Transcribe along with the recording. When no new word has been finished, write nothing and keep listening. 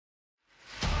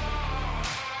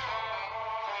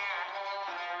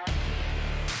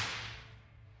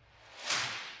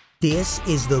This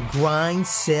is the Grind,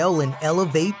 Sell, and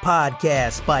Elevate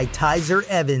podcast by Tyzer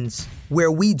Evans,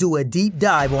 where we do a deep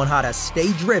dive on how to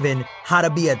stay driven, how to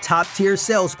be a top-tier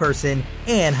salesperson,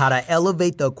 and how to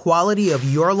elevate the quality of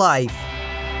your life.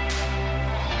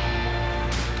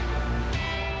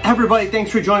 Everybody,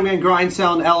 thanks for joining me on Grind,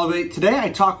 Sell, and Elevate. Today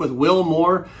I talk with Will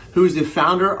Moore, who's the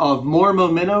founder of More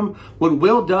Momentum. What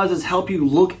Will does is help you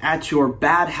look at your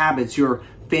bad habits, your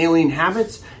failing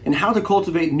habits, and how to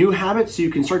cultivate new habits so you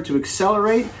can start to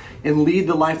accelerate and lead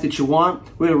the life that you want.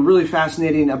 We have really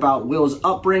fascinating about Will's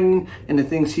upbringing and the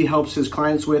things he helps his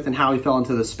clients with and how he fell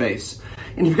into this space.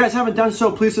 And if you guys haven't done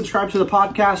so, please subscribe to the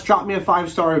podcast, drop me a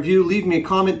 5-star review, leave me a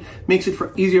comment, makes it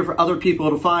easier for other people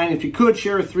to find. If you could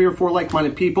share with 3 or 4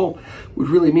 like-minded people, it would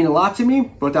really mean a lot to me.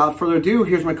 But without further ado,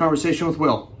 here's my conversation with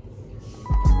Will.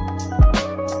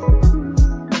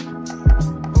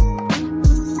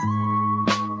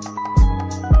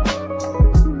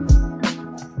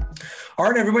 All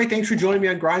right, everybody, thanks for joining me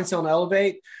on Grind, Sell, and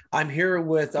Elevate. I'm here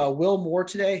with Will Moore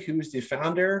today, who's the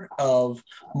founder of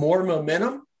More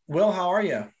Momentum. Will, how are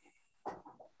you?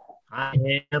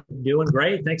 I am doing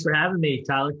great. Thanks for having me,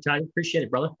 Tyler. Appreciate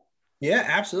it, brother. Yeah,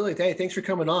 absolutely. Hey, thanks for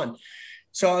coming on.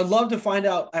 So I'd love to find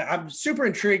out, I'm super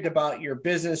intrigued about your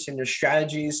business and your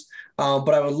strategies,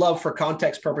 but I would love, for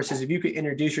context purposes, if you could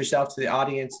introduce yourself to the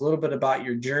audience, a little bit about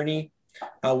your journey,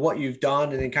 what you've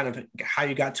done, and then kind of how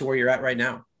you got to where you're at right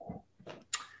now.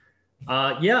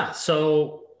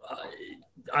 So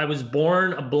I was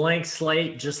born a blank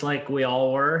slate, just like we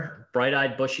all were,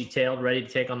 bright-eyed, bushy-tailed, ready to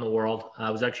take on the world.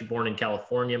 I was actually born in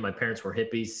California. My parents were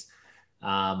hippies.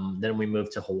 Then we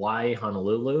moved to Hawaii,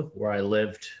 Honolulu, where I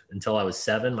lived until I was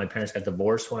 7. My parents got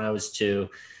divorced when I was 2.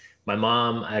 My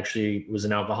mom actually was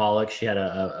an alcoholic. She had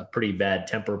a pretty bad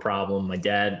temper problem. My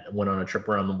dad went on a trip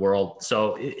around the world.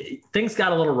 So things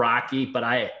got a little rocky,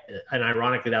 and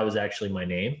ironically, that was actually my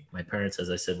name. My parents,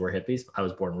 as I said, were hippies. I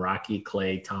was born Rocky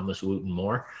Clay Thomas Wooten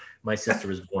Moore. My sister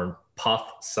was born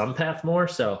Puff Sumpath Moore.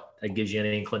 So that gives you an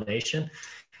inclination.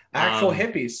 Actual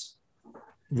hippies.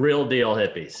 Real deal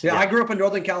hippies. Yeah, I grew up in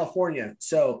Northern California.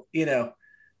 So,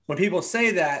 when people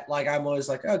say that, I'm always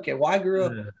like, okay, well, I grew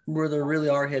up where there really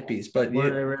are hippies, but were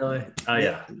they really? Oh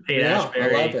yeah. I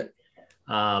love it.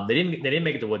 They didn't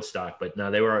make it to Woodstock, but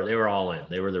no, they were all in.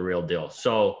 They were the real deal.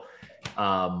 So,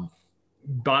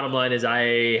 bottom line is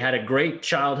I had a great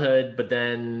childhood, but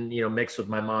then, mixed with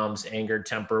my mom's angered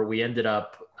temper, we ended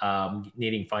up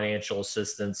needing financial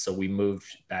assistance. So we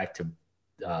moved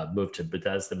to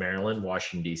Bethesda, Maryland,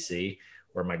 Washington, D.C.,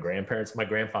 where my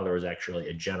grandfather was actually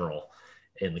a general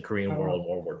in the Korean War,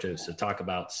 World War II. So talk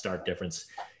about stark difference.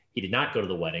 He did not go to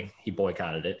the wedding. He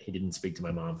boycotted it. He didn't speak to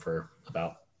my mom for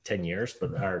about 10 years,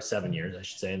 or 7 years, I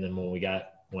should say. And then when I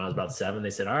was about 7, they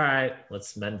said, all right,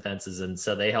 let's mend fences. And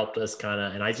so they helped us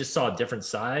and I just saw a different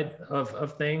side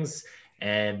of things.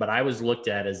 But I was looked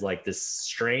at as like this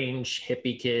strange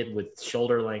hippie kid with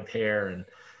shoulder length hair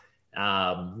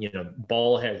and,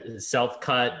 bald head,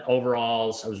 self-cut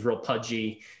overalls. I was real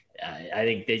pudgy. I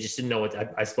think they just didn't know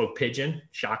I spoke Pidgin,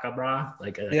 Shaka Bra,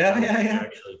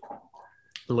 actually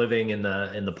living in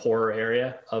the poorer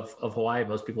area of Hawaii.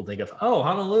 Most people think of,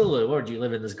 Honolulu, or do you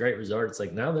live in this great resort? It's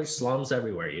like, no, there's slums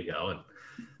everywhere you go. And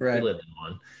we lived in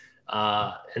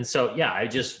one. And so, I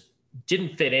just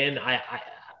didn't fit in. I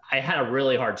had a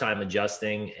really hard time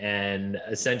adjusting. And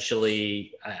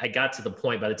essentially I got to the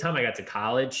point, by the time I got to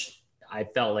college, I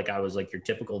felt like I was like your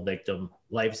typical victim.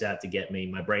 Life's out to get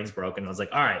me. My brain's broken. I was like,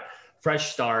 all right,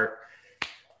 fresh start.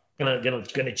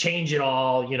 Gonna change it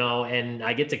all, and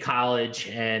I get to college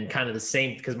and kind of the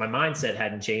same, because my mindset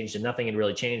hadn't changed and nothing had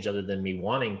really changed other than me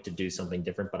wanting to do something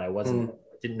different, but I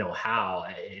didn't know how.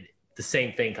 The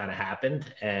same thing kind of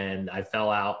happened, and I fell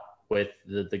out with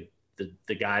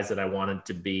the guys that I wanted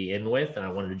to be in with, and I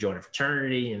wanted to join a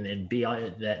fraternity and be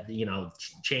that,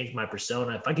 change my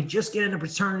persona. If I could just get in a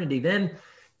fraternity, then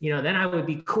I would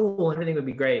be cool. Everything would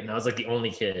be great. And I was like the only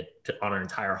kid on our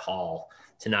entire hall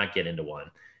to not get into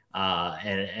one.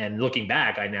 And looking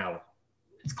back,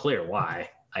 it's clear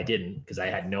why I didn't, because I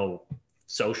had no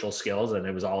social skills and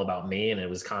it was all about me. And it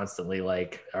was constantly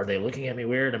like, are they looking at me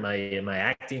weird? Am I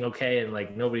acting okay? And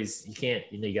like,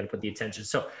 you got to put the attention.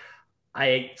 So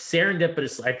I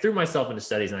threw myself into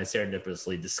studies, and I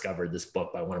serendipitously discovered this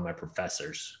book by one of my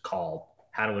professors called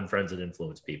How to Win Friends and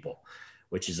Influence People,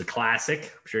 which is a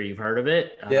classic. I'm sure you've heard of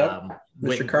it. Yep.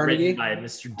 Mr. Carnegie. Written by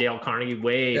Mr. Dale Carnegie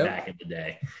way back in the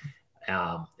day.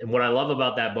 And what I love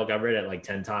about that book, I've read it like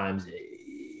 10 times.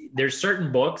 There's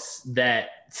certain books that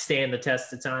stand the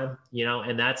test of time,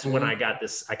 and that's when I kind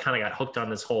of got hooked on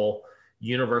this whole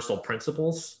universal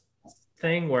principles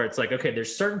thing, where it's like, okay,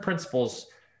 there's certain principles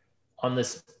on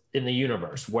this in the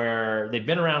universe where they've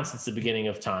been around since the beginning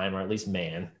of time, or at least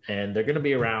man, and they're going to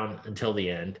be around until the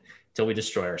end, until we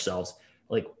destroy ourselves.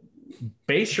 Like,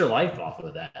 base your life off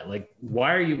of that. Like,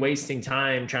 why are you wasting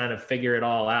time trying to figure it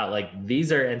all out? Like,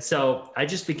 these are, and so I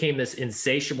just became this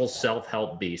insatiable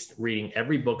self-help beast, reading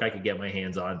every book I could get my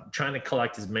hands on, trying to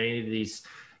collect as many of these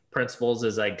principles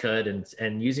as I could,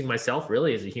 and using myself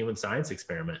really as a human science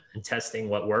experiment and testing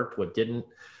what worked, what didn't.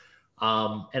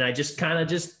 And I just kind of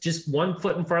just one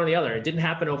foot in front of the other. It didn't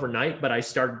happen overnight, but I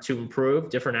started to improve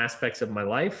different aspects of my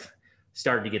life,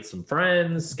 started to get some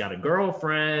friends, got a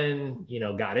girlfriend,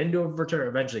 got into a fraternity,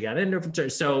 eventually got into a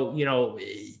fraternity. So,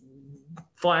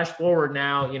 flash forward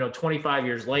now, 25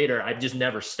 years later, I've just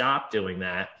never stopped doing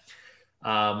that.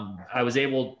 I was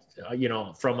able,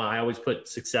 I always put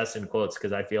success in quotes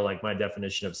because I feel like my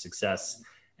definition of success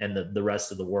and the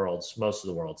rest of the world's, most of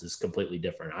the world's, is completely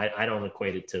different. I don't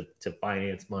equate it to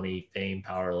finance, money, fame,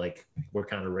 power, like we're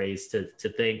kind of raised to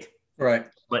think. Right.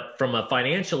 But from a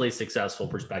financially successful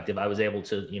perspective, I was able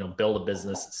to, build a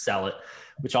business, sell it,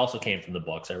 which also came from the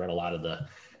books. I read a lot of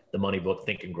the money book,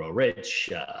 Think and Grow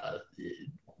Rich,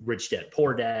 Rich Dad,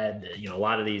 Poor Dad, a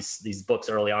lot of these books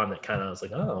early on that kind of was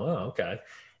like, oh, okay.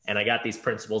 And I got these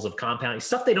principles of compounding,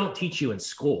 stuff they don't teach you in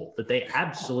school that they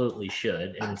absolutely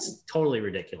should. And it's totally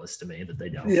ridiculous to me that they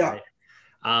don't. Yeah.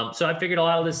 Right? So I figured a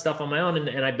lot of this stuff on my own,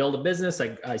 and I built a business.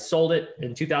 I sold it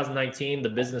in 2019. The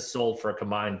business sold for a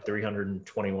combined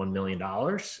 $321 million.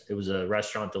 It was a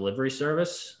restaurant delivery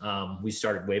service. We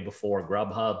started way before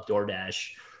Grubhub,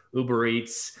 DoorDash, Uber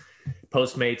Eats,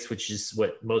 Postmates, which is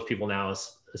what most people now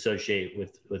associate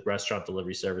with restaurant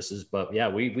delivery services. But yeah,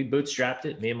 we bootstrapped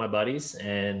it, me and my buddies,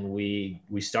 and we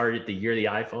started it the year the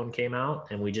iPhone came out,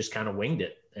 and we just kind of winged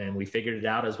it, and we figured it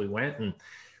out as we went. And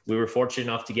we were fortunate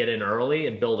enough to get in early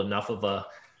and build enough of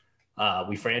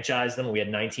we franchised them. We had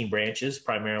 19 branches,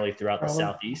 primarily throughout the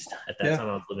Southeast. At that time,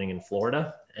 I was living in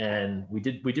Florida, and we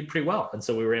did pretty well. And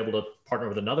so we were able to partner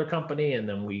with another company, and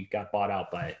then we got bought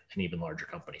out by an even larger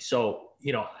company. So,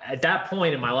 at that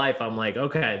point in my life, I'm like,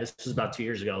 okay, this was about 2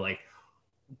 years ago. Like,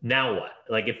 now what?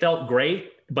 Like, it felt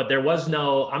great, but there was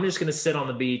no, I'm just going to sit on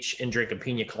the beach and drink a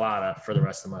pina colada for the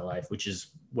rest of my life, which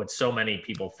is what so many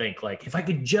people think. Like, if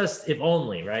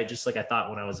only, right? Just like I thought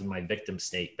when I was in my victim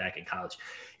state back in college,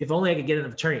 if only I could get in a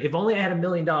fraternity, if only I had $1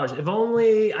 million, if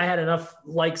only I had enough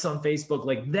likes on Facebook,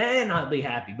 like then I'd be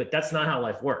happy. But that's not how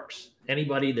life works.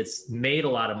 Anybody that's made a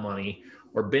lot of money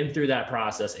or been through that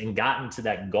process and gotten to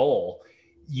that goal,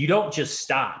 you don't just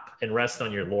stop and rest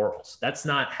on your laurels. That's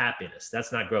not happiness.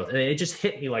 That's not growth. And it just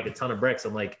hit me like a ton of bricks.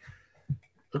 I'm like,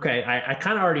 okay, I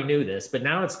kind of already knew this, but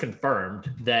now it's confirmed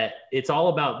that it's all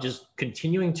about just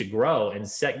continuing to grow and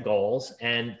set goals.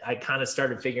 And I kind of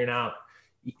started figuring out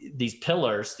these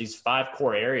pillars, these 5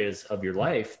 core areas of your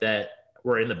life that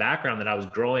were in the background that I was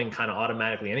growing kind of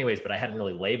automatically anyways, but I hadn't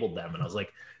really labeled them. And I was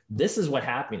like, this is what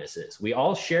happiness is. We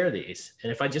all share these.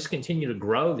 And if I just continue to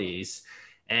grow these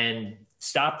and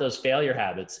stop those failure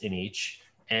habits in each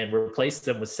and replace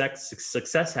them with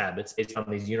success habits based on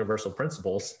these universal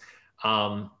principles,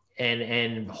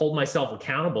 and hold myself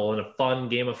accountable in a fun,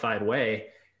 gamified way,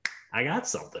 I got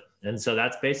something. And so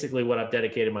that's basically what I've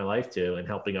dedicated my life to, and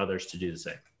helping others to do the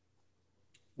same.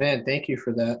 Man, thank you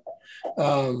for that.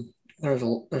 There's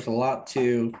a lot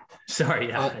to. Sorry.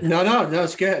 Yeah. No,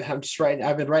 it's good.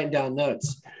 I've been writing down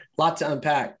notes. A lot to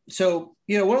unpack. So,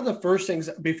 one of the first things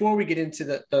before we get into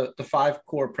the 5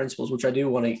 core principles, which I do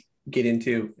want to get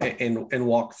into and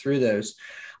walk through those,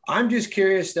 I'm just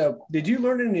curious though, did you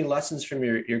learn any lessons from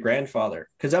your grandfather?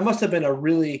 Because that must have been a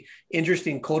really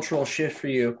interesting cultural shift for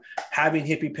you, having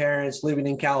hippie parents, living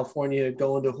in California,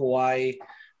 going to Hawaii,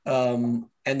 and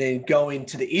then going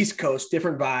to the East Coast,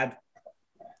 different vibe,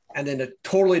 and then a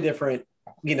totally different,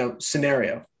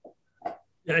 scenario.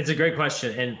 Yeah, it's a great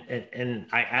question. And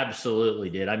I absolutely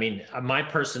did. I mean, my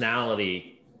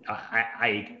personality,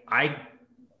 I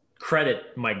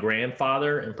credit my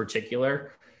grandfather in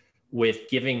particular with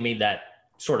giving me that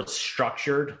sort of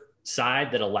structured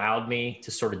side that allowed me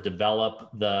to sort of develop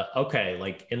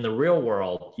like in the real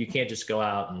world, you can't just go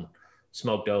out and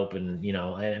smoke dope and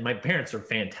my parents are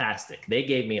fantastic. They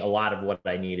gave me a lot of what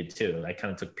I needed too. I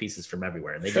kind of took pieces from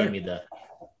everywhere, and they gave me the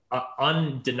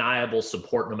undeniable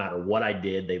support no matter what I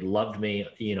did. They loved me,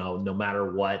 no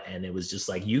matter what. And it was just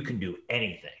like, you can do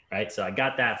anything, right? So I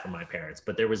got that from my parents,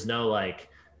 but there was no like,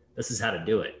 this is how to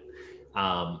do it.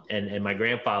 And my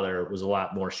grandfather was a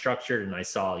lot more structured, and I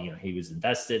saw, he was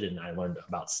invested, and I learned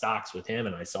about stocks with him,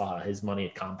 and I saw how his money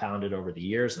had compounded over the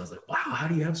years. And I was like, wow, how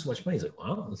do you have so much money? He's like,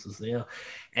 well, this is,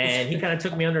 and he kind of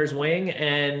took me under his wing,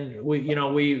 and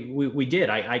we did.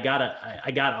 I got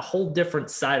a whole different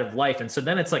side of life. And so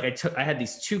then it's like, I had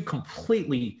these two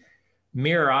completely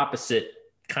mirror opposite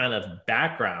kind of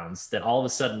backgrounds that all of a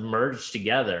sudden merged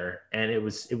together. And it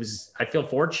was, I feel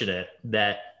fortunate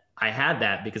that I had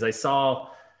that, because I saw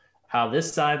how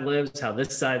this side lives, how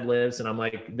this side lives. And I'm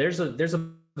like, there's a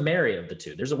marry of the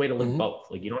two. There's a way to live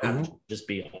both. Like, you don't have to just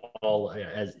be all,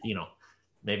 as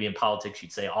maybe in politics,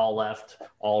 you'd say all left,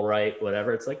 all right,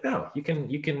 whatever. It's like, no, you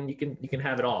can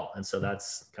have it all. And so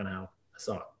that's kind of how I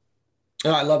saw it.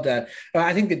 Oh, I love that.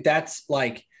 I think that's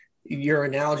like, your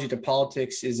analogy to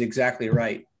politics is exactly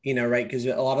right. Right. Because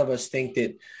a lot of us think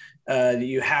that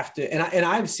you have to, and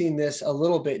I've seen this a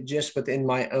little bit just within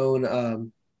my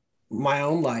own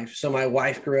life. So my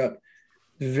wife grew up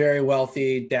very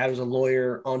wealthy. Dad was a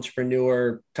lawyer,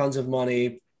 entrepreneur, tons of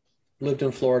money, lived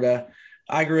in Florida.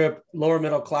 I grew up lower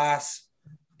middle class,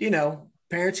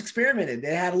 parents experimented.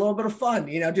 They had a little bit of fun,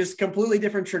 just completely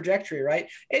different trajectory. Right.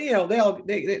 And,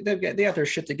 they have their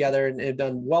shit together and have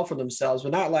done well for themselves,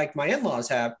 but not like my in-laws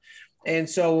have. And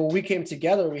so when we came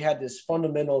together, we had this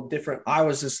fundamental different, I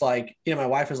was just like, my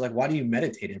wife was like, why do you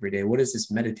meditate every day? What is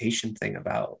this meditation thing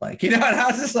about? Like, and I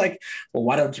was just like, well,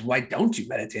 why don't you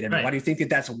meditate every day? Why do you think that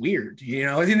that's weird? You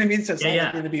know what I mean? So it's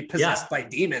not going to be possessed by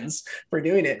demons for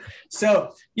doing it.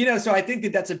 So, so I think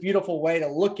that that's a beautiful way to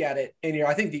look at it. And,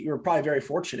 I think that you're probably very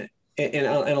fortunate in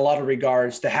a lot of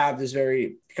regards to have this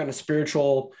very kind of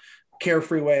spiritual,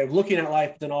 carefree way of looking at life,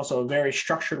 but then also a very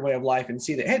structured way of life, and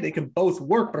see that, hey, they can both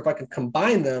work, but if I can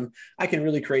combine them, I can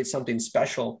really create something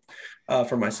special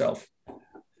for myself.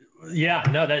 Yeah,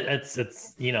 no, that's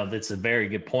that's a very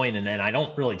good point. And I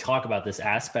don't really talk about this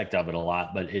aspect of it a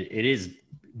lot, but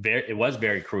it was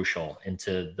very crucial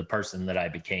into the person that I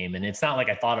became. And it's not like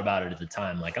I thought about it at the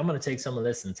time, like I'm going to take some of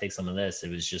this and take some of this.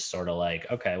 It was just sort of like,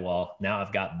 okay, well, now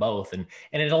I've got both. And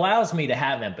it allows me to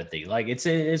have empathy. Like it's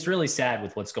really sad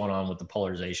with what's going on with the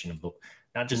polarization of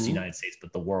not just the United States,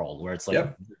 but the world, where it's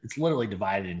like, it's literally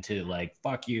divided into like,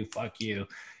 fuck you,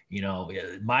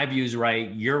 my view's right,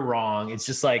 you're wrong. It's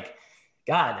just like,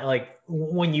 God, like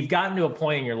when you've gotten to a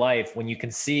point in your life when you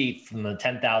can see from the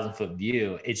 10,000 foot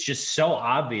view, it's just so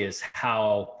obvious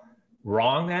how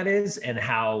wrong that is and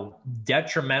how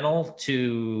detrimental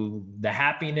to the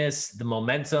happiness, the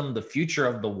momentum, the future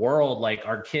of the world. Like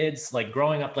our kids, like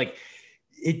growing up, like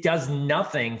it does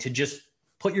nothing to just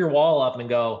put your wall up and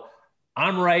go,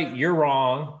 I'm right, you're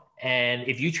wrong. And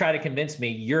if you try to convince me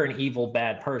you're an evil,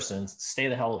 bad person, stay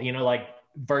the hell,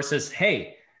 versus,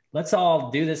 hey, let's all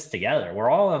do this together. We're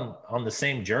all on the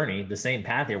same journey, the same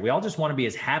path here. We all just want to be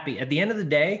as happy. At the end of the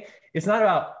day, it's not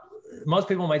about, most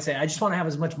people might say, I just want to have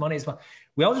as much money as possible.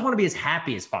 We all just want to be as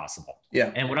happy as possible.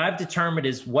 Yeah. And what I've determined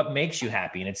is what makes you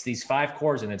happy. And it's these 5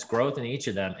 cores, and it's growth in each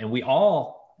of them. And we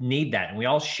all need that. And we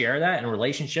all share that. And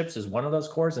relationships is one of those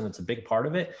cores, and it's a big part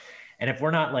of it. And if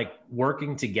we're not like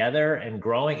working together and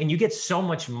growing, and you get so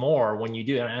much more when you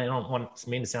do, and I don't want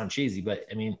to sound cheesy, but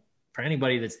I mean, for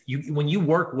anybody when you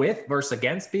work with versus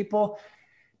against people,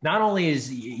 not only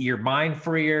is your mind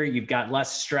freer, you've got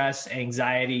less stress,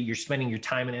 anxiety, you're spending your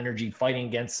time and energy fighting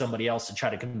against somebody else to try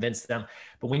to convince them.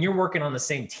 But when you're working on the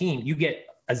same team, you get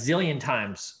a zillion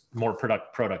times more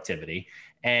productivity,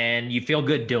 and you feel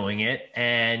good doing it.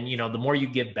 And, the more you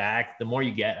give back, the more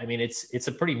you get. I mean, it's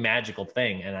a pretty magical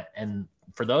thing. And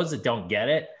for those that don't get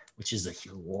it, which is a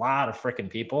lot of freaking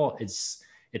people, it's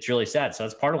really sad. So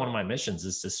that's part of one of my missions,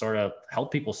 is to sort of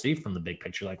help people see from the big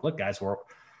picture. Like, look, guys,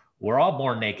 we're all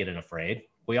born naked and afraid.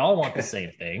 We all want the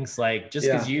same things. Like, just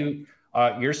because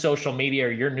your social media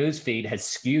or your news feed has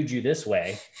skewed you this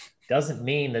way, doesn't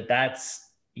mean that that's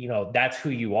who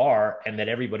you are and that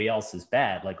everybody else is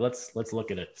bad. Like, let's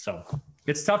look at it. So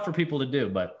it's tough for people to do,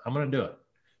 but I'm going to do it.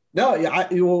 No, yeah,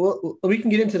 we can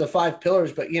get into the 5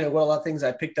 pillars, but what a lot of things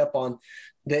I picked up on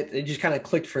that it just kind of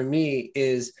clicked for me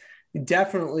is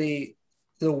definitely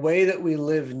the way that we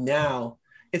live now.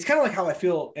 It's kind of like how I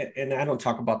feel, and I don't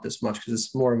talk about this much because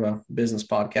it's more of a business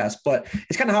podcast, but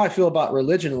it's kind of how I feel about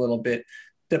religion a little bit.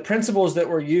 The principles that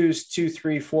were used 2,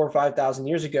 3, 4, 5,000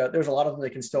 years ago, there's a lot of them that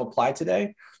can still apply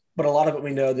today, but a lot of it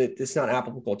we know that it's not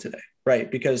applicable today,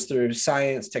 right? Because through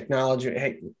science, technology,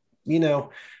 hey,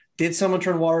 did someone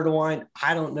turn water to wine?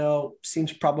 I don't know.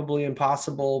 Seems probably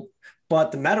impossible,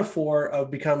 but the metaphor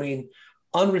of becoming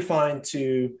unrefined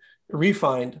to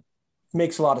refined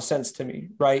makes a lot of sense to me,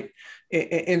 right?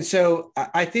 And so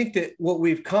I think that what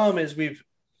we've come is we've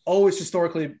always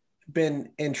historically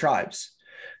been in tribes.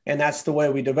 And that's the way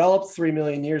we developed 3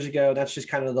 million years ago. That's just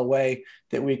kind of the way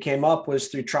that we came up, was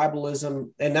through tribalism.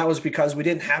 And that was because we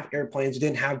didn't have airplanes, we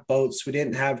didn't have boats, we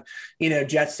didn't have,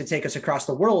 jets to take us across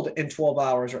the world in 12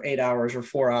 hours or 8 hours or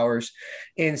 4 hours.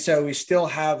 And so we still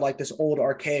have like this old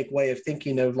archaic way of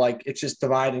thinking of like, it's just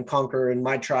divide and conquer and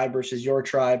my tribe versus your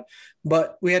tribe.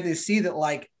 But we had to see that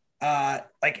like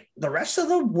the rest of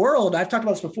the world, I've talked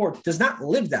about this before, does not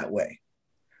live that way.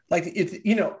 Like it's,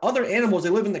 other animals, they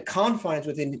live in the confines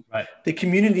within the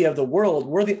community of the world.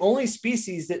 We're the only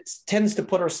species that tends to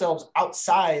put ourselves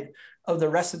outside of the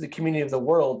rest of the community of the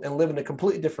world and live in a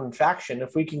completely different faction.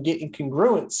 If we can get in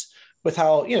congruence with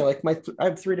how, I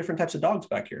have 3 different types of dogs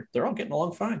back here. They're all getting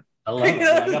along fine. I love it.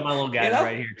 I got my little guys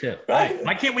right here too. Right?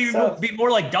 Why can't we be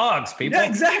more like dogs, people? Yeah,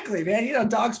 exactly, man.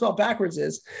 Dog spelled backwards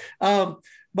is.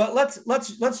 But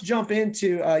let's jump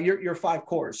into your 5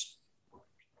 cores.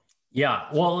 Yeah.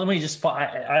 Well, let me just,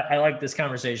 I like this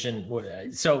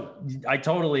conversation. So I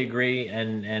totally agree.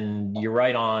 And you're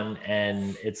right on.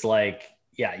 And it's like,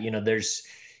 there's,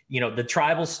 the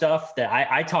tribal stuff that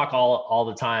I talk all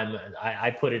the time.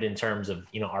 I put it in terms of,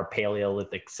 our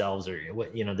Paleolithic selves, or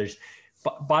what, there's,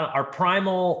 but our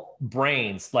primal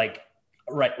brains, like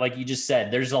you just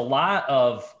said, there's a lot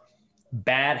of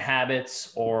bad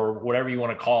habits, or whatever you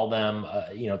want to call them,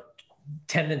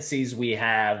 tendencies we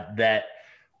have that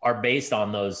are based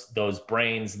on those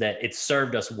brains, that it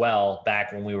served us well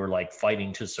back when we were like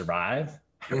fighting to survive,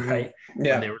 right?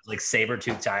 Yeah. When there were like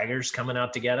saber-toothed tigers coming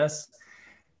out to get us.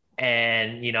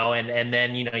 And, and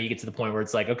then, you get to the point where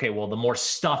it's like, okay, well, the more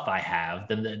stuff I have,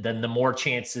 then the more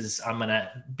chances I'm going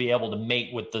to be able to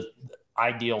mate with the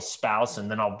ideal spouse. And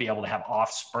then I'll be able to have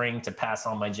offspring to pass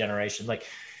on my generation. Like,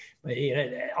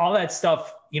 all that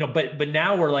stuff, but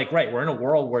now we're like, we're in a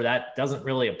world where that doesn't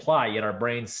really apply, yet our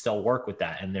brains still work with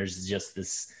that. And there's just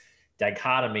this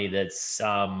dichotomy that's,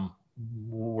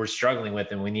 we're struggling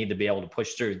with, and we need to be able to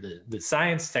push through. The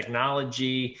science,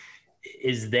 technology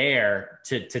is there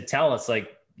to tell us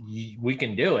like, we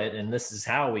can do it, and this is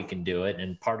how we can do it.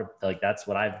 And part of like, that's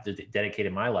what I've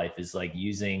dedicated my life, is like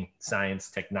using science,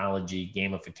 technology,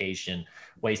 gamification,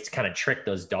 ways to kind of trick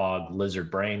those dog lizard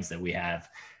brains that we have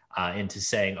into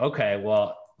saying, okay,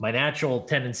 well, my natural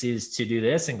tendency is to do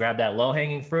this and grab that low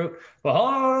hanging fruit.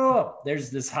 But there's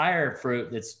this higher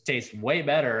fruit that tastes way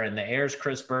better and the air's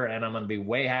crisper, and I'm going to be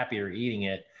way happier eating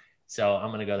it. So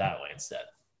I'm going to go that way instead.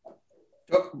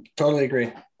 Totally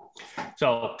agree.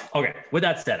 So, okay. With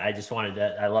that said, I just wanted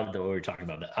to, I loved what we were talking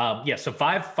about. So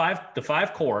the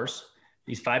 5 cores,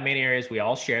 these 5 main areas we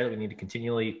all share that we need to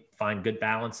continually find good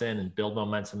balance in and build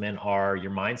momentum in, are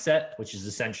your mindset, which is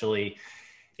essentially,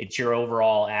 it's your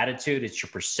overall attitude, it's your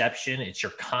perception, it's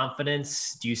your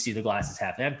confidence. Do you see the glass as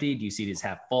half empty? Do you see it as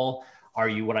half full? Are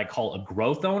you what I call a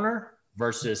growth owner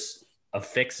versus a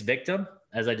fixed victim?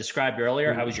 As I described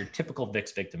earlier, I was your typical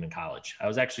fixed victim in college. I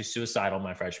was actually suicidal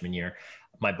my freshman year.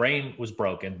 My brain was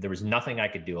broken. There was nothing I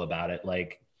could do about it.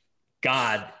 Like,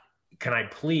 God, can I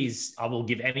please, I will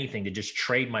give anything to just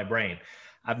trade my brain.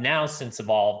 I've now since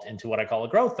evolved into what I call a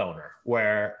growth owner,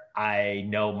 where I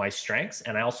know my strengths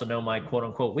and I also know my quote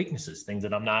unquote weaknesses, things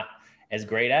that I'm not as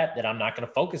great at, that I'm not going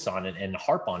to focus on and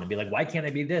harp on and be like, why can't I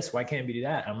be this? Why can't I be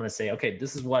that? I'm going to say, okay,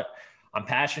 this is what I'm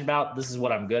passionate about. This is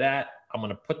what I'm good at. I'm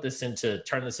going to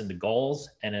turn this into goals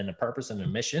and in a purpose and a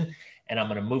mission. And I'm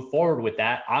going to move forward with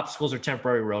that. Obstacles are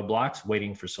temporary roadblocks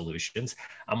waiting for solutions.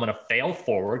 I'm going to fail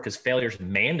forward, because failure is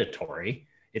mandatory.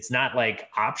 It's not like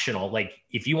optional. Like,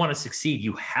 if you want to succeed,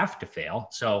 you have to fail.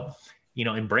 So,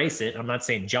 embrace it. I'm not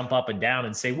saying jump up and down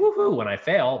and say woohoo when I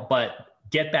fail, but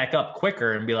get back up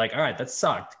quicker and be like, all right, that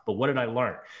sucked, but what did I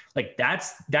learn? Like,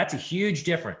 that's a huge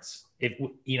difference. If,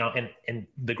 and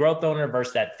the growth owner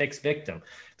versus that fixed victim.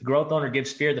 The growth owner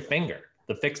gives fear the finger.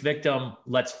 The fixed victim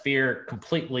lets fear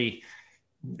completely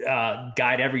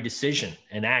guide every decision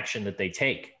and action that they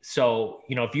take. So,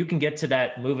 if you can get to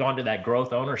that, move on to that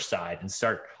growth owner side and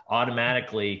start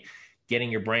automatically getting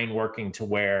your brain working to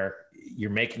where you're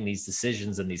making these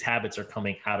decisions and these habits are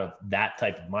coming out of that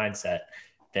type of mindset,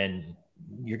 then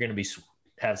you're going to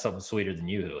have something sweeter than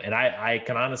you. And I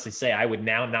can honestly say I would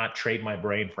now not trade my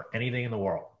brain for anything in the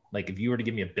world. Like, if you were to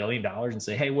give me $1 billion and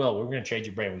say, hey, Will, we're going to trade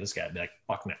your brain with this guy, I'd be like,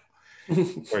 fuck no.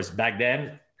 Whereas back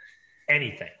then,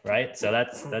 anything, right? So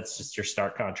that's just your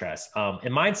stark contrast.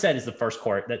 And mindset is the first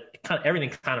core. That kind of everything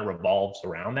kind of revolves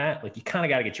around that. Like, you kind of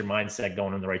got to get your mindset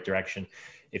going in the right direction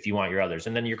if you want your others.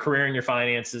 And then your career and your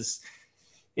finances.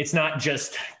 It's not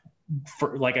just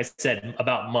for, like I said,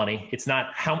 about money. It's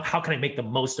not how can I make the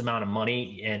most amount of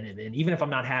money, and even if I'm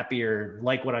not happy or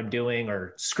like what I'm doing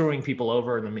or screwing people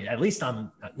over, at least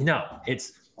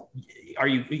it's are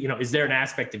you, is there an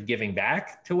aspect of giving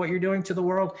back to what you're doing to the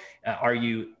world? Are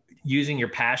you using your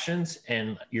passions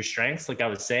and your strengths? Like I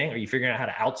was saying, are you figuring out how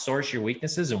to outsource your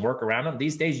weaknesses and work around them?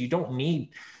 These days, you don't need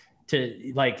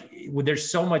to,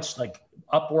 there's so much like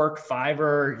Upwork,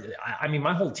 Fiverr. I mean,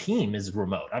 my whole team is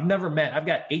remote. I've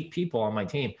got 8 people on my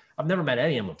team. I've never met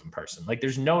any of them in person. Like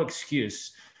there's no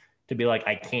excuse to be like,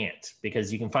 I can't,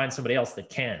 because you can find somebody else that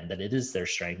can, that it is their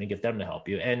strength, and get them to help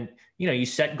you. And, you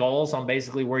set goals on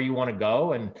basically where you want to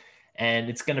go, and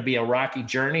it's going to be a rocky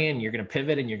journey, and you're going to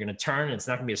pivot and you're going to turn, and it's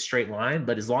not going to be a straight line.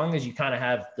 But as long as you kind of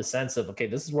have the sense of, okay,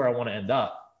 this is where I want to end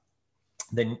up,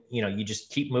 then, you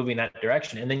just keep moving that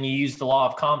direction. And then you use the law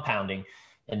of compounding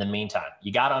in the meantime.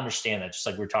 You got to understand that, just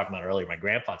like we were talking about earlier, my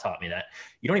grandpa taught me that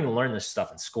you don't even learn this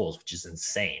stuff in schools, which is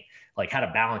insane. Like how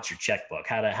to balance your checkbook,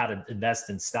 how to invest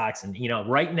in stocks. And,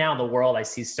 right now the world I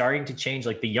see starting to change,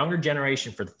 like the younger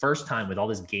generation for the first time with all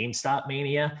this GameStop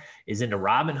mania is into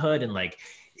Robinhood. And like,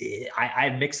 I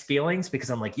have mixed feelings, because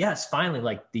I'm like, yes, finally,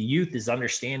 like the youth is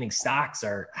understanding stocks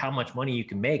are how much money you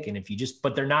can make. And if you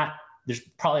but they're not, there's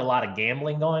probably a lot of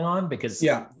gambling going on, because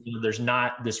there's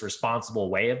not this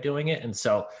responsible way of doing it. And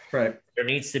so there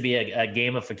needs to be a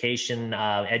gamification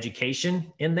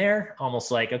education in there,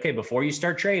 almost like, okay, before you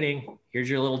start trading, here's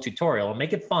your little tutorial, and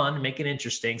make it fun, make it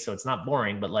interesting, so it's not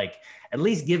boring, but like at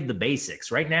least give the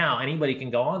basics. Right now, anybody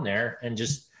can go on there and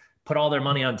just put all their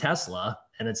money on Tesla,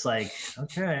 and it's like,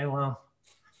 okay, well,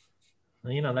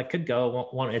 that could go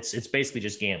one. It's basically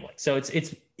just gambling. So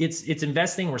it's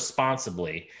investing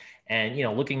responsibly. And,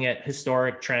 looking at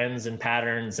historic trends and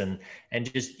patterns, and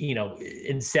just,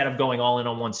 instead of going all in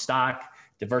on one stock,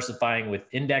 diversifying with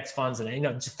index funds, and,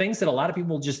 just things that a lot of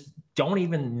people just don't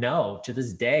even know to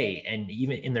this day, and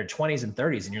even in their 20s and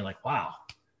 30s. And you're like, wow.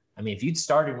 I mean, if you'd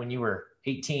started when you were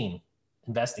 18,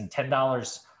 investing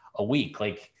 $10 a week,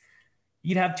 like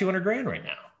you'd have 200 grand right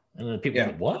now. And then people are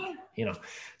like, what?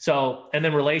 So, and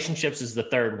then relationships is the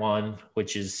third one,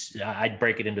 which is, I'd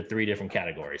break it into 3 different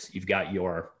categories. You've got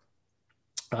your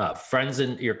friends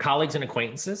and your colleagues and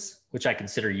acquaintances, which I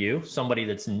consider you, somebody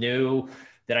that's new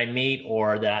that I meet,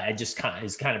 or that I just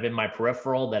is kind of in my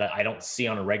peripheral that I don't see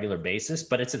on a regular basis,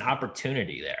 but it's an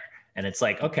opportunity there. And it's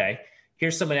like, okay,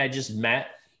 here's somebody I just met.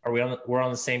 We're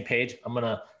on the same page. I'm going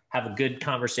to have a good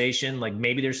conversation. Like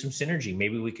maybe there's some synergy.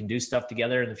 Maybe we can do stuff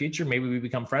together in the future. Maybe we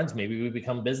become friends. Maybe we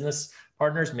become business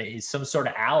partners, maybe some sort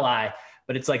of ally.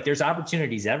 But it's like, there's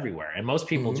opportunities everywhere. And most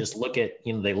people just look at,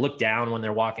 they look down when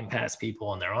they're walking past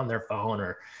people and they're on their phone,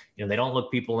 or, they don't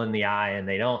look people in the eye, and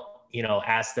they don't,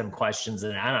 ask them questions.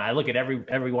 And I look at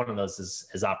every one of those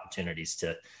as opportunities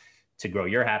to grow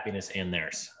your happiness and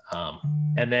theirs.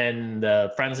 And then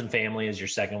the friends and family is your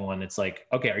second one. It's like,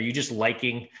 okay, are you just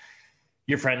liking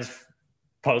your friends'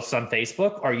 posts on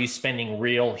Facebook? Or are you spending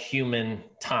real human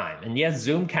time? And yes,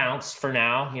 Zoom counts for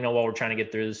now, while we're trying to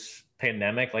get through this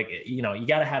pandemic. Like, you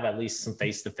got to have at least some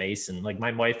face-to-face. And like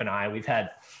my wife and I,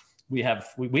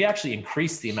 we actually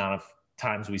increased the amount of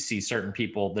times we see certain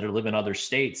people that live in other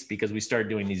states, because we started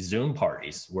doing these Zoom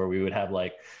parties where we would have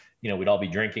like, we'd all be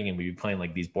drinking and we'd be playing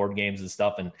like these board games and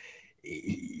stuff. And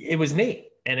it was neat.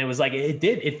 And it was like,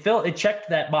 it checked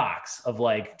that box of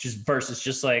like, versus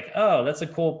just like, oh, that's a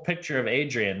cool picture of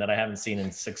Adrian that I haven't seen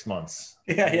in 6 months.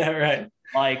 Yeah. Right.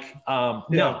 Like,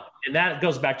 no. And that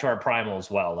goes back to our primal as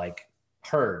well. Like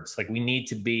herds, like we need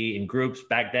to be in groups.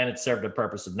 Back then it served the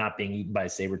purpose of not being eaten by a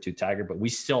saber-toothed tiger, but we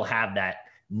still have that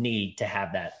need to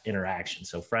have that interaction.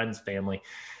 So friends, family,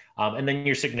 and then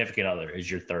your significant other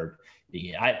is your third.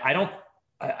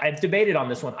 I've debated on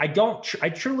this one. I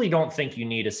truly don't think you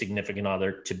need a significant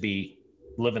other to be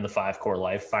living the 5 core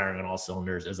life, firing on all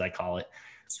cylinders, as I call it.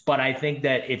 But I think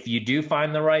that if you do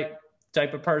find the right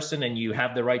type of person and you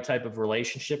have the right type of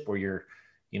relationship where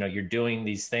you're doing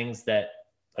these things that,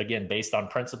 again, based on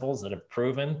principles that have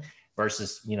proven,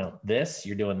 versus,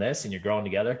 you're doing this and you're growing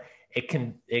together, it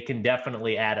can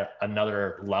definitely add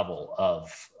another level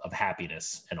of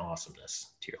happiness and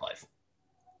awesomeness to your life.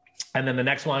 And then the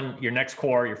next one, your next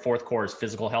core, your fourth core, is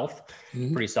physical health.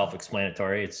 Pretty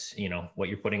self-explanatory. It's, what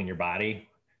you're putting in your body,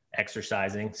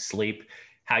 exercising, sleep,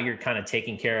 how you're kind of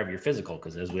taking care of your physical.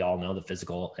 Because as we all know, the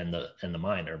physical and the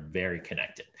mind are very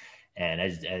connected. And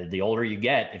as the older you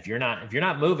get, if you're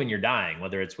not moving, you're dying,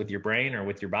 whether it's with your brain or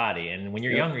with your body. And when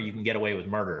you're younger, you can get away with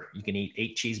murder. You can eat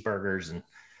 8 cheeseburgers and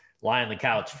lie on the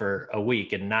couch for a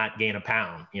week and not gain a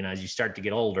pound. As you start to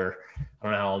get older, I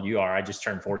don't know how old you are. I just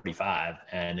turned 45,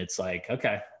 and it's like,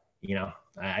 okay,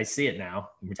 I see it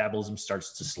now. Metabolism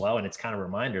starts to slow, and it's kind of a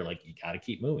reminder, like, you got to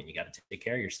keep moving. You got to take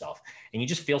care of yourself. And you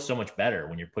just feel so much better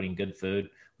when you're putting good food,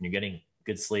 when you're getting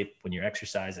good sleep when you're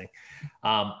exercising.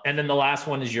 And then the last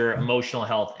one is your emotional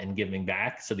health and giving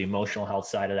back. So the emotional health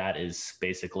side of that is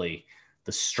basically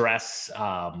the stress,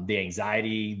 the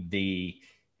anxiety,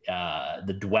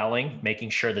 the dwelling, making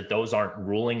sure that those aren't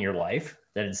ruling your life,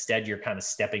 that instead you're kind of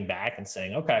stepping back and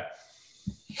saying, okay,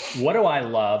 what do I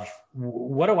love?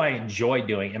 What do I enjoy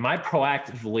doing? Am I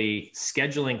proactively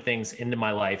scheduling things into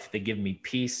my life that give me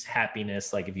peace,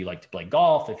 happiness? Like if you like to play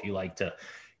golf, if you like to,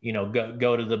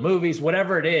 go to the movies,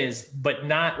 whatever it is, but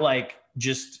not like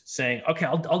just saying, okay,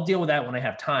 I'll deal with that when I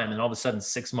have time. And all of a sudden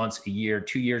 6 months, a year,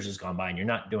 2 years has gone by and you're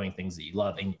not doing things that you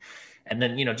love. And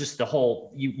then, just the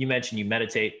whole, you mentioned you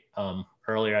meditate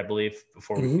earlier, I believe,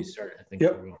 before we started, I think,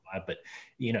 we're going live, but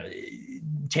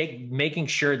making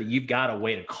sure that you've got a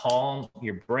way to calm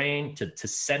your brain, to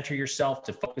center yourself,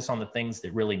 to focus on the things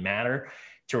that really matter,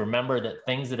 to remember that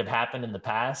things that have happened in the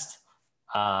past,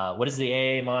 what is the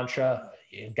AA mantra?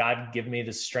 God, give me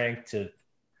the strength to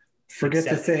forget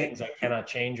the things I cannot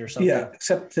change or something. Yeah.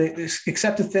 Accept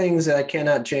the things that I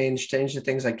cannot change the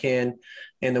things I can,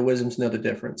 and the wisdom to know the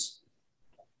difference.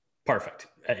 Perfect.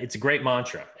 It's a great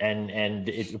mantra, and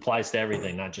it applies to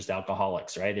everything, not just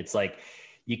alcoholics, right? It's like,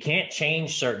 you can't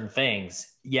change certain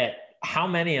things, yet how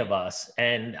many of us,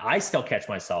 and I still catch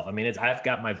myself. I mean, I've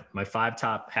got my 5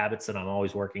 top habits that I'm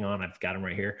always working on. I've got them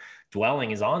right here.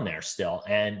 Dwelling is on there still.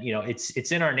 And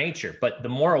it's in our nature, but the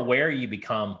more aware you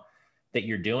become that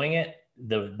you're doing it,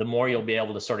 the more you'll be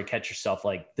able to sort of catch yourself.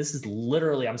 Like, this is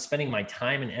literally, I'm spending my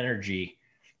time and energy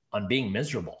on being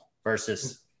miserable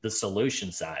versus the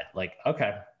solution side. Like,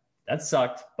 okay, that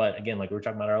sucked. But again, like we were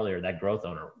talking about earlier, that growth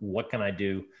owner, what can I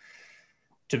do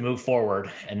to move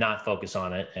forward and not focus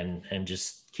on it and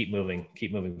just keep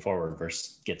moving forward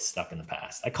versus get stuck in the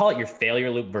past. I call it your failure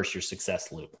loop versus your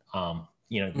success loop. When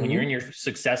you're in your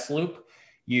success loop,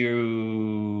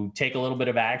 you take a little bit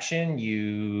of action,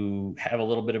 you have a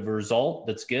little bit of a result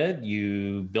that's good,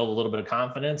 you build a little bit of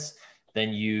confidence, then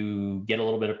you get a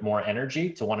little bit more energy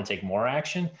to want to take more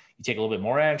action. You take a little bit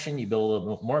more action, you build a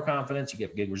little bit more confidence, you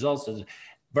get good results,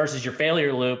 versus your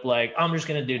failure loop. Like, I'm just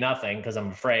going to do nothing because I'm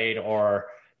afraid, or,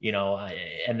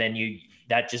 and then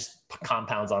that just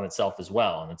compounds on itself as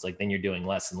well. And it's like, then you're doing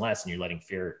less and less, and you're letting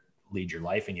fear lead your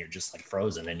life, and you're just like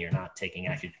frozen, and you're not taking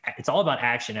action. It's all about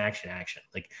action.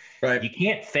 Like, right. You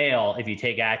can't fail if you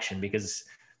take action, because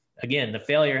again, the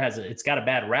failure it's got a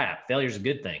bad rap. Failure is a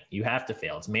good thing. You have to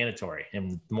fail. It's mandatory.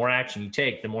 And the more action you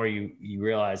take, the more you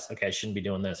realize, okay, I shouldn't be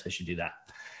doing this. I should do that.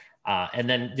 And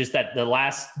then just the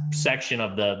last section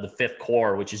of the 5th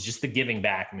core, which is just the giving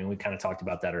back. I mean, we kind of talked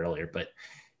about that earlier, but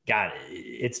God,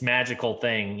 it's magical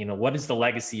thing. What is the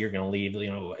legacy you're going to leave?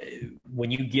 When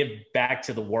you give back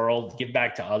to the world, give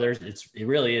back to others, it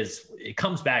really is, it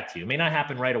comes back to you. It may not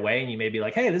happen right away, and you may be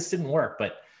like, hey, this didn't work,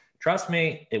 but trust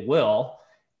me, it will.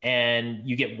 And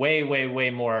you get way, way, way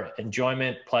more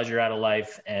enjoyment, pleasure out of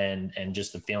life, and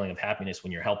just the feeling of happiness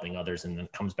when you're helping others, and then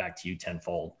it comes back to you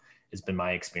tenfold, has been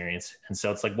my experience. And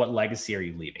so it's like, what legacy are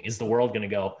you leaving? Is the world going to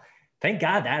go, thank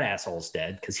God that asshole's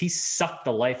dead because he sucked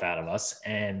the life out of us?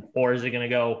 Or is it going to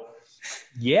go,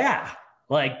 yeah,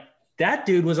 like that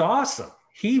dude was awesome.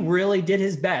 He really did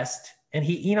his best. And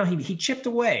he chipped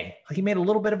away. He made a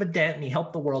little bit of a dent, and he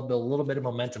helped the world build a little bit of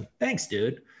momentum. Thanks,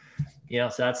 dude.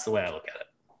 So that's the way I look at it.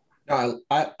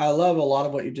 I love a lot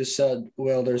of what you just said,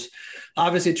 Will. There's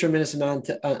obviously a tremendous amount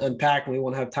to unpack, and we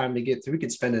won't have time to get through. We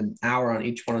could spend an hour on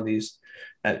each one of these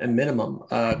at a minimum,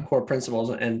 core principles,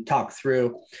 and talk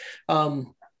through. I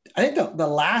think the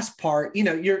last part,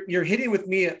 you're hitting with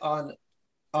me on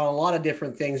a lot of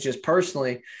different things just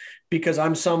personally, because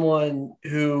I'm someone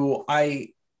who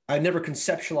I never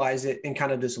conceptualize it in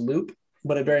kind of this loop,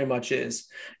 but it very much is.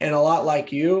 And a lot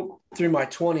like you, through my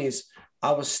 20s,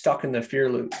 I was stuck in the fear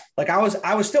loop. Like I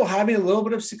was still having a little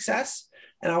bit of success,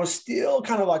 and I was still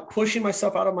kind of like pushing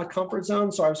myself out of my comfort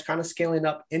zone. So I was kind of scaling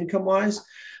up income wise,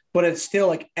 but it's still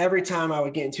like every time I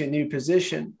would get into a new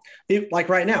position, like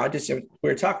right now, we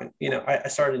were talking, I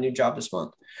started a new job this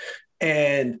month,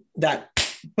 and that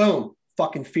boom,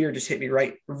 fucking fear just hit me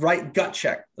right gut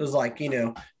check. It was like,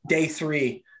 day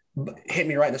 3 hit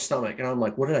me right in the stomach. And I'm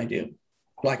like, what did I do?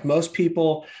 Like most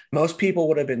people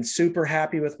would have been super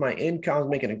happy with my income. I was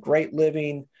making a great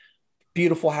living,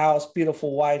 beautiful house,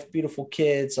 beautiful wife, beautiful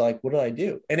kids. Like, what did I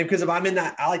do? And because if I'm in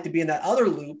that, I like to be in that other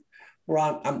loop where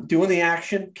I'm doing the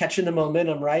action, catching the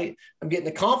momentum, right? I'm getting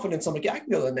the confidence. I'm like, yeah, I can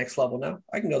go to the next level now.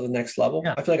 I can go to the next level.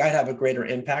 Yeah. I feel like I'd have a greater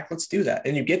impact. Let's do that.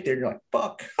 And you get there, you're like,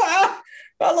 fuck, a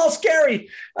little scary.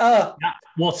 Yeah.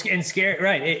 Well, and scary,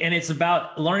 right? And it's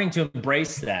about learning to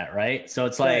embrace that, right? So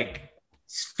it's like,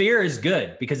 fear is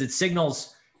good because it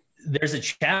signals there's a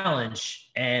challenge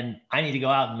and I need to go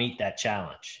out and meet that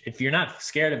challenge. If you're not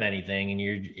scared of anything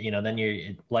and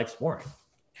then life's boring.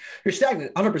 You're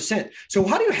stagnant 100%. So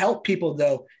how do you help people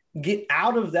though get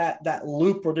out of that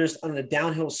loop where they're just on a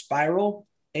downhill spiral?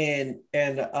 And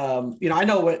I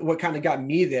know what kind of got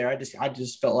me there. I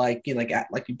just felt like,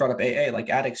 like you brought up AA, like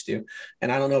addicts do.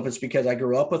 And I don't know if it's because I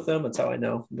grew up with them. That's how I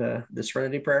know the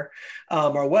Serenity Prayer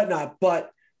or whatnot,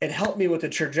 but it helped me with the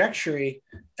trajectory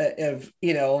of,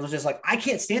 it was just like, I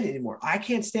can't stand it anymore. I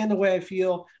can't stand the way I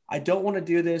feel. I don't want to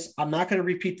do this. I'm not going to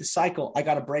repeat the cycle. I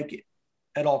got to break it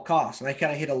at all costs. And I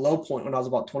kind of hit a low point when I was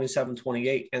about 27,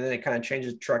 28, and then it kind of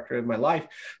changes the trajectory of my life.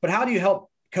 But how do you help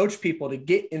coach people to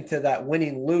get into that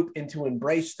winning loop and to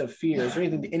embrace the fear? Is there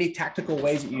any tactical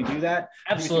ways that you do that?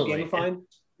 Absolutely.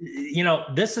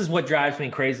 This is what drives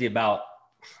me crazy about,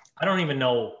 I don't even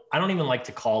like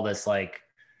to call this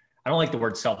I don't like the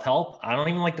word self-help. I don't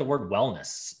even like the word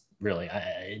wellness, really.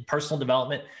 Personal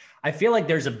development. I feel like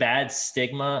there's a bad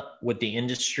stigma with the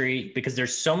industry because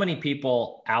there's so many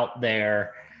people out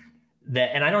there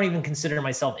and I don't even consider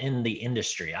myself in the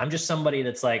industry. I'm just somebody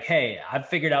that's like, hey, I've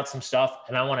figured out some stuff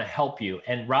and I want to help you.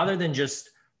 And rather than just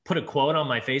put a quote on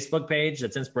my Facebook page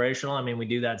that's inspirational, I mean, we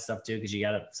do that stuff too, because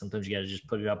sometimes you got to just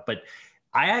put it up. But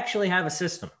I actually have a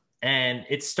system. And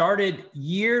it started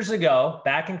years ago,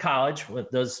 back in college,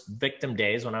 with those victim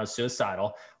days when I was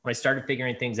suicidal, when I started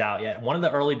figuring things out. Yeah, one of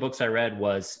the early books I read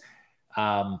was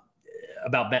it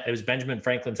was Benjamin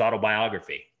Franklin's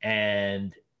autobiography.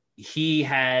 And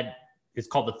it's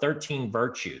called The 13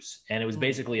 Virtues. And it was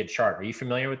basically a chart. Are you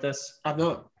familiar with this? I'm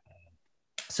not.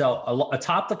 So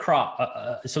atop the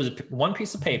crop, so it was one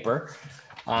piece of paper,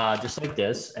 just like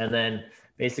this. And then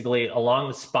basically along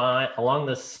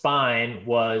the spine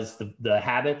was the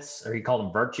habits, or he called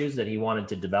them virtues, that he wanted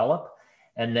to develop.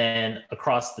 And then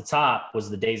across the top was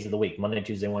the days of the week: Monday,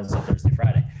 Tuesday, Wednesday, Thursday,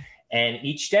 Friday. And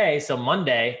each day, so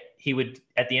Monday,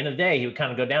 at the end of the day, he would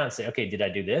kind of go down and say, okay, did I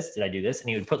do this? Did I do this? And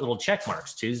he would put little check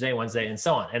marks, Tuesday, Wednesday, and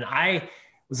so on. And I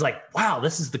was like, wow,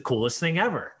 this is the coolest thing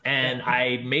ever. And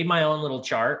I made my own little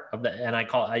chart and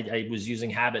I was using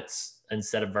habits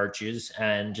instead of virtues.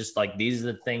 And just like, these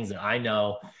are the things that I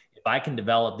know, if I can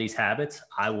develop these habits,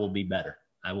 I will be better.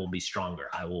 I will be stronger.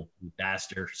 I will be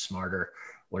faster, smarter,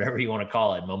 whatever you want to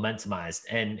call it, momentumized.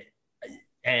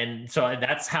 And so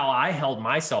that's how I held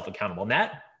myself accountable. And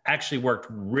that actually worked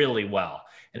really well.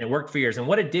 And it worked for years. And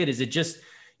what it did is it just,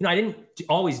 I didn't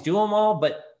always do them all,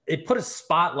 but it put a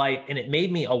spotlight and it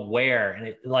made me aware. And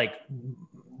it, like,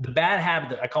 the bad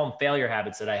habit, I call them failure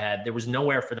habits that I had, there was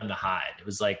nowhere for them to hide. It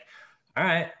was like, all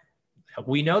right,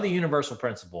 we know the universal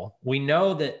principle. We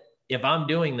know that if I'm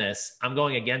doing this, I'm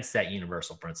going against that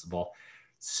universal principle.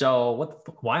 So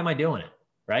why am I doing it?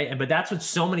 Right. But that's what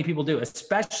so many people do,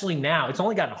 especially now. It's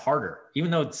only gotten harder,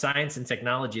 even though science and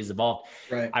technology has evolved.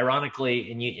 Right.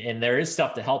 Ironically, and there is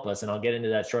stuff to help us, and I'll get into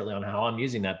that shortly on how I'm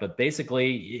using that. But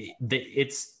basically,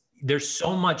 there's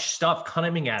so much stuff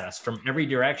coming at us from every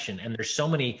direction, and there's so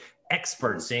many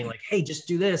experts saying like, hey, just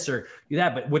do this or do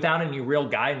that, but without any real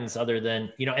guidance other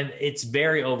than, and it's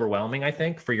very overwhelming, I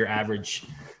think, for your average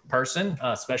person,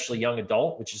 especially young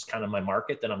adult, which is kind of my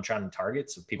market that I'm trying to target.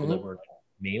 So people that were like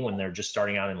me when they're just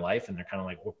starting out in life and they're kind of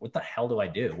like, what the hell do I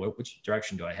do? Which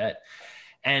direction do I head?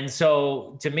 And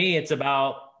so to me, it's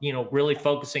about, really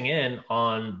focusing in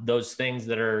on those things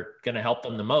that are going to help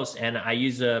them the most. And I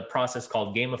use a process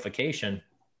called gamification,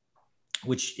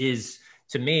 which is,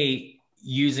 to me,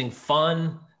 using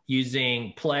fun,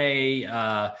 using play,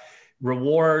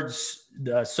 rewards,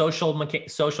 the social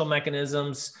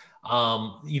mechanisms.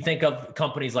 You think of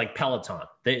companies like Peloton.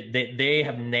 They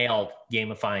have nailed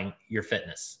gamifying your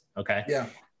fitness. Okay. Yeah.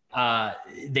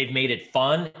 They've made it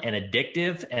fun and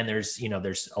addictive, and there's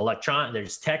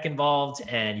tech involved,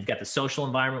 and you've got the social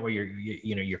environment where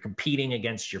you're competing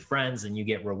against your friends and you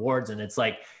get rewards. And it's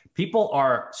like, people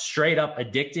are straight up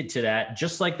addicted to that,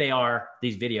 just like they are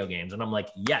these video games. And I'm like,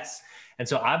 yes. And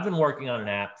so I've been working on an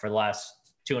app for the last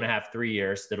 2.5, 3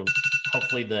 years that'll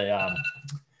hopefully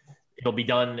it'll be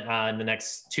done in the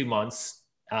next 2 months.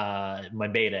 My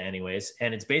beta anyways.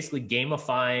 And it's basically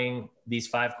gamifying these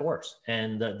 5 cores.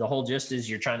 And the whole gist is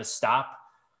you're trying to stop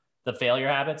the failure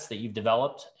habits that you've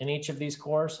developed in each of these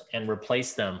cores and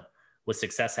replace them with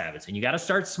success habits. And you got to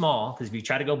start small, because if you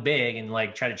try to go big and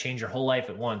like try to change your whole life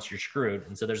at once, you're screwed.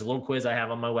 And so there's a little quiz I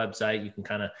have on my website. You can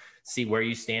kind of see where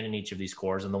you stand in each of these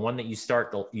cores. And the one that you score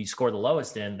the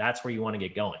lowest in, that's where you want to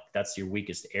get going. That's your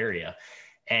weakest area.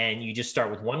 And you just start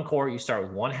with one core, you start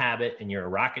with one habit, and you're a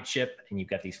rocket ship, and you've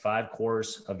got these 5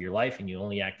 cores of your life, and you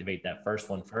only activate that first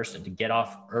one first. And to get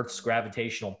off Earth's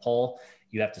gravitational pull,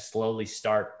 You have to slowly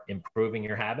start improving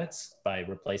your habits by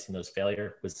replacing those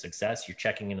failure with success. You're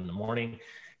checking in the morning,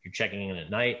 you're checking in at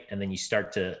night, and then you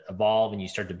start to evolve and you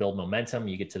start to build momentum.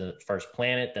 You get to the first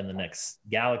planet, then the next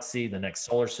galaxy, the next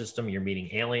solar system. You're meeting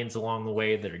aliens along the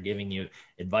way that are giving you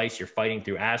advice. You're fighting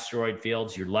through asteroid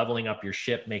fields. You're leveling up your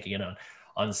ship, making it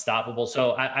unstoppable.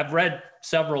 So I've read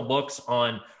several books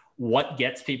on what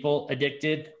gets people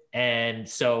addicted. And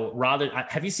so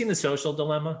have you seen The Social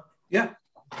Dilemma? Yeah,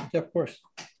 of course.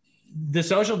 The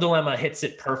Social Dilemma hits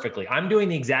it perfectly. I'm doing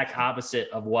the exact opposite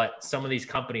of what some of these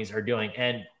companies are doing.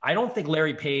 And I don't think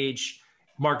Larry Page,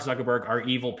 Mark Zuckerberg are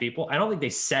evil people. I don't think they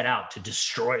set out to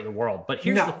destroy the world. But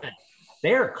here's the thing.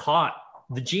 They are caught.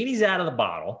 The genie's out of the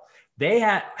bottle. They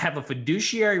have a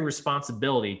fiduciary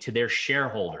responsibility to their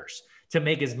shareholders to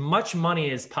make as much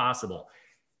money as possible.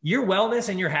 Your wellness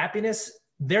and your happiness,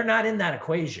 they're not in that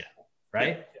equation,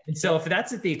 right? Yeah. And so if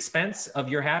that's at the expense of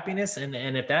your happiness, and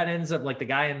if that ends up like the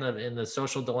guy in the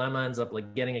Social Dilemma ends up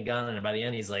like getting a gun, and by the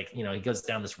end he's like, he goes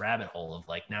down this rabbit hole of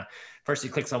like, now first he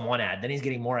clicks on one ad, then he's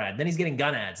getting more ad, then he's getting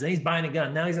gun ads, then he's buying a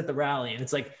gun, now he's at the rally. And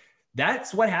it's like,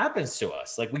 that's what happens to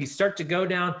us. Like we start to go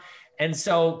down. And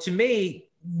so to me,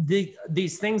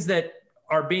 these things that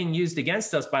are being used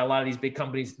against us by a lot of these big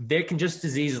companies, they can just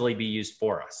as easily be used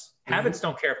for us. Mm-hmm. Habits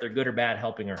don't care if they're good or bad,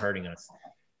 helping or hurting us.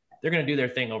 They're going to do their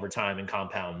thing over time and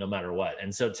compound no matter what.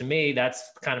 And so to me,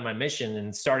 that's kind of my mission,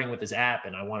 and starting with this app,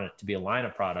 and I want it to be a line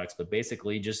of products, but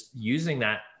basically just using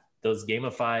those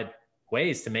gamified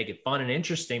ways to make it fun and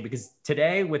interesting, because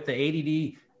today with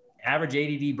the average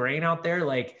ADD brain out there,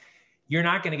 like you're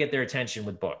not going to get their attention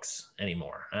with books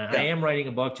anymore. I am writing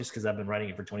a book just because I've been writing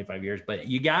it for 25 years, but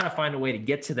you got to find a way to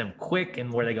get to them quick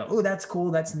and where they go, oh, that's cool,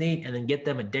 that's neat. And then get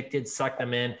them addicted, suck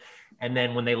them in. And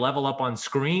then when they level up on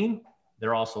screen,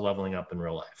 they're also leveling up in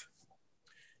real life.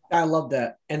 I love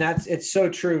that. And it's so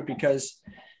true, because,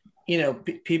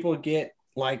 people get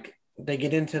like, they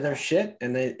get into their shit,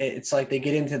 and it's like they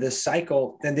get into this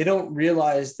cycle, and they don't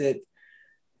realize that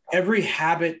every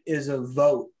habit is a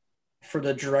vote for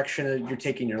the direction that you're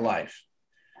taking your life.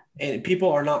 And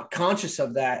people are not conscious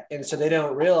of that. And so they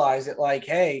don't realize that, like,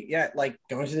 hey, like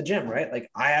going to the gym, right? Like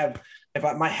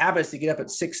my habit is to get up at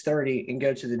 6:30 and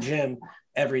go to the gym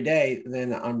every day,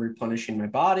 then I'm replenishing my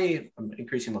body, I'm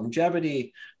increasing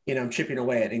longevity, I'm chipping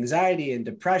away at anxiety and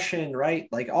depression, right?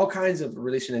 Like all kinds of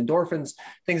releasing endorphins,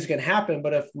 things can happen.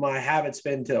 But if my habit's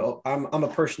been I'm a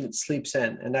person that sleeps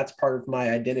in, and that's part of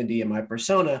my identity and my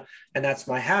persona, and that's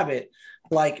my habit.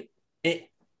 Like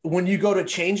when you go to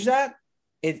change that,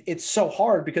 it's so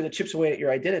hard because it chips away at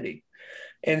your identity.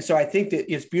 And so I think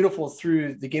that it's beautiful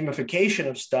through the gamification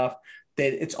of stuff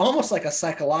that it's almost like a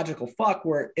psychological fuck,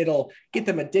 where it'll get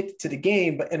them addicted to the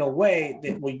game, but in a way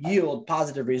that will yield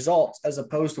positive results, as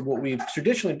opposed to what we've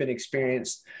traditionally been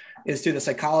experienced is through the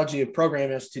psychology of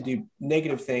programming us to do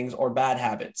negative things or bad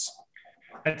habits.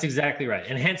 That's exactly right.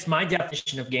 And hence my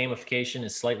definition of gamification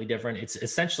is slightly different. It's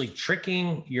essentially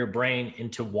tricking your brain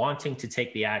into wanting to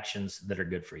take the actions that are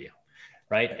good for you.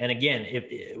 Right. And again,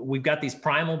 if we've got these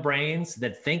primal brains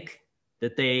that think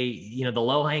that the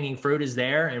low hanging fruit is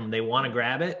there and they want to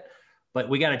grab it, but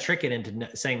we got to trick it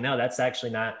into saying, no, that's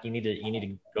actually not, you need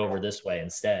to go over this way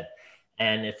instead.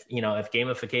 And if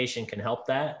gamification can help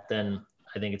that, then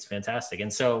I think it's fantastic.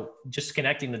 And so just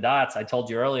connecting the dots, I told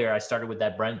you earlier, I started with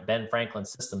that Ben Franklin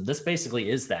system. This basically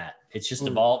is that. It's just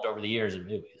evolved over the years.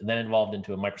 It then evolved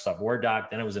into a Microsoft Word doc.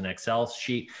 Then it was an Excel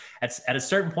sheet. At a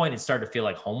certain point, it started to feel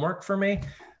like homework for me.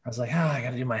 I was like, I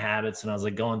got to do my habits. And I was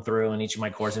like going through in each of my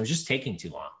courses. It was just taking too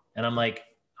long. And I'm like,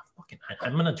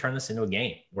 I'm going to turn this into a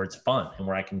game where it's fun and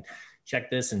where I can check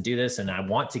this and do this. And I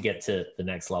want to get to the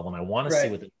next level. And I want to see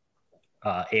what the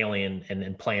alien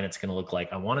and planet's going to look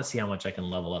like. I want to see how much I can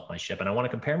level up my ship. And I want to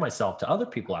compare myself to other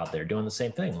people out there doing the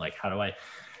same thing. Like, how do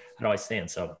I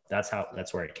stand? So that's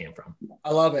where it came from.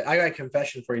 I love it. I got a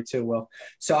confession for you too, Will.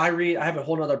 So I have a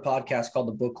whole nother podcast called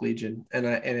The Book Legion.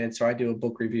 So I do a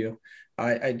book review.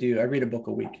 I read a book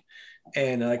a week.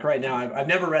 And like right now, I've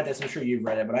never read this. I'm sure you've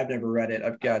read it, but I've never read it.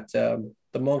 I've got The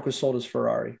Monk Who Sold His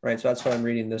Ferrari, right? So that's what I'm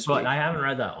reading this week. I haven't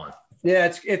read that one.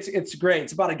 Yeah, it's great.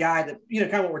 It's about a guy that,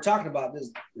 kind of what we're talking about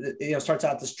is, starts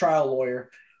out this trial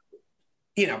lawyer,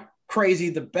 crazy,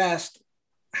 the best,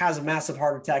 has a massive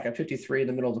heart attack at 53 in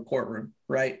the middle of the courtroom,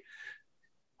 right?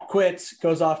 Quits,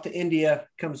 goes off to India,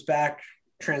 comes back,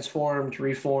 transformed,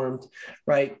 reformed,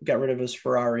 right? Got rid of his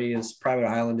Ferrari, his private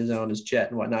island, his own, his jet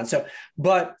and whatnot. So,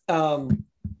 but, I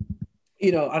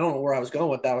don't know where I was going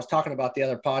with that. I was talking about the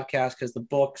other podcast because the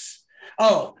books.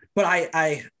 Oh, but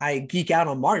I geek out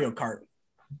on Mario Kart.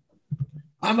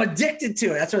 I'm addicted to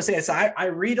it. That's what I'm saying. So I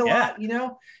read a lot,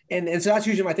 and so that's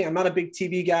usually my thing. I'm not a big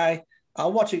TV guy.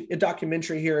 I'll watch a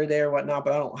documentary here or there or whatnot,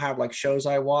 but I don't have like shows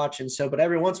I watch. And so, but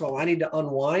every once in a while I need to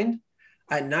unwind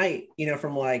at night,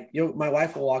 from like, my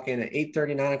wife will walk in at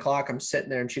 8:30, 9:00. I'm sitting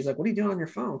there and she's like, what are you doing on your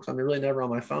phone? Cause I'm really never on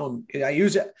my phone. I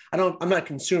use it. I'm not a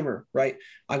consumer, right?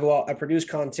 I go out, I produce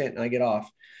content and I get off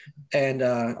and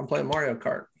I'm playing Mario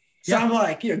Kart. So I'm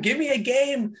like, give me a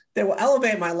game that will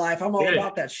elevate my life. I'm all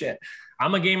about that shit.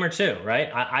 I'm a gamer too, right?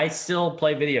 I still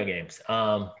play video games.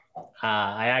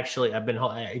 I've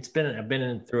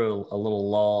been through a little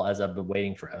lull as I've been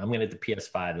waiting for, I'm going to get the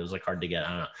PS5. It was like hard to get. I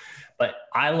don't know, but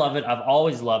I love it. I've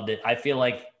always loved it. I feel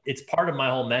like it's part of my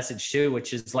whole message too,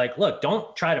 which is like, look,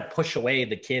 don't try to push away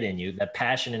the kid in you, that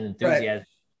passion and enthusiasm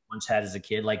you once had as a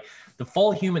kid. Like the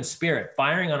full human spirit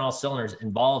firing on all cylinders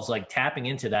involves like tapping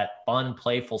into that fun,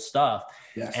 playful stuff.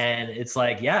 Yes. And it's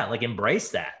like, like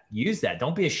embrace that, use that.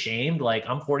 Don't be ashamed. Like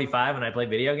I'm 45 and I play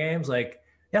video games. Like,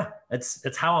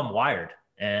 it's how I'm wired,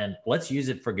 and let's use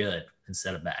it for good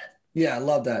instead of bad. Yeah, I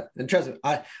love that. And trust me,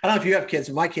 I don't know if you have kids,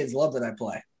 but my kids love that I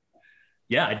play.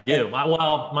 Yeah, I do.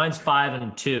 Well, mine's 5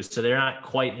 and 2, so they're not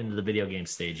quite into the video game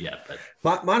stage yet.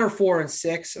 But mine are 4 and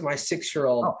 6. And my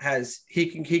 6-year-old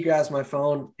he grabs my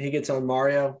phone, he gets on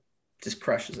Mario, just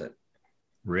crushes it.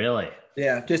 Really?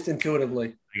 Yeah, just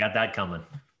intuitively. I got that coming.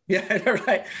 Yeah,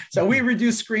 right. So we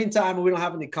reduce screen time and we don't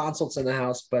have any consults in the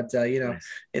house, but nice.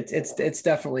 It's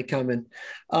definitely coming.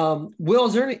 Will,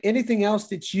 is there anything else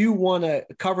that you want to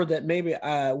cover that maybe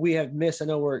we have missed? I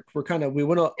know we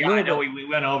went over. I know we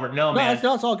went over. No, man.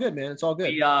 It's all good, man. It's all good.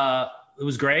 It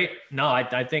was great. No,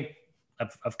 I think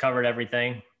I've covered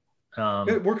everything.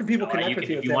 Where can people connect with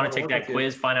you? If you want to take that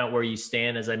quiz, find out where you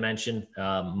stand, as I mentioned,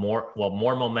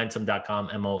 moremomentum.com,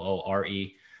 MOORE,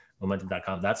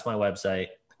 momentum.com. That's my website.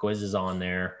 Quiz is on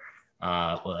there.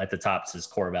 At the top it says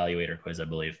core evaluator quiz, I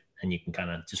believe. And you can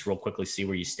kind of just real quickly see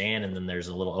where you stand. And then there's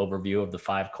a little overview of the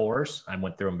 5 cores. I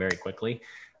went through them very quickly.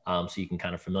 So you can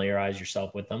kind of familiarize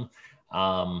yourself with them.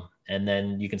 And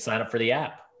then you can sign up for the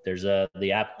app. There's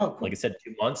the app, cool. Like I said,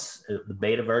 2 months, the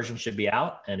beta version should be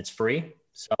out and it's free.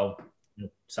 So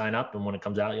sign up, and when it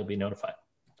comes out, you'll be notified.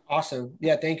 Awesome.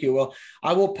 Yeah. Thank you. Well,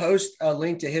 I will post a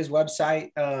link to his website.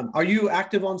 Are you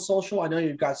active on social? I know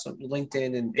you've got some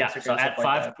LinkedIn and Instagram. So at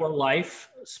 5 Core Life,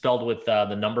 spelled with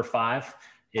the number 5,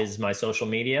 is my social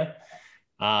media.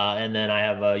 And then I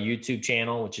have a YouTube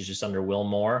channel, which is just under Will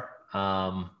Moore.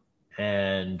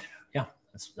 And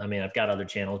I've got other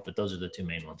channels, but those are the 2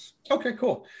 main ones. Okay,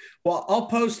 cool. Well, I'll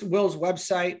post Will's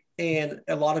website and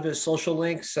a lot of his social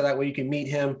links so that way you can meet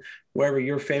him wherever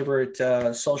your favorite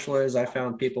social is. I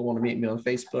found people want to meet me on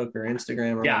Facebook or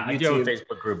Instagram or I do have a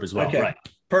Facebook group as well. Okay, right.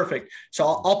 Perfect. So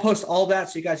I'll post all that.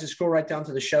 So you guys just scroll right down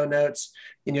to the show notes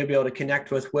and you'll be able to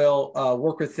connect with Will,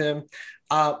 work with him.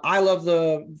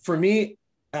 For me,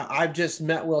 I've just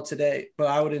met Will today, but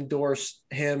I would endorse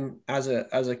him as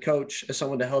a coach, as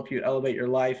someone to help you elevate your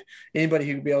life.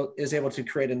 Anybody who is able to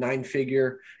create a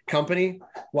 9-figure company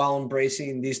while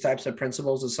embracing these types of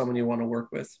principles is someone you want to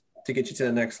work with to get you to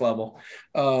the next level.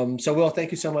 So Will, thank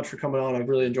you so much for coming on. I've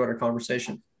really enjoyed our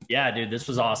conversation. Yeah, dude, this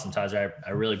was awesome, Tyzer.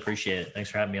 I really appreciate it. Thanks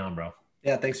for having me on, bro.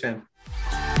 Yeah, thanks, man.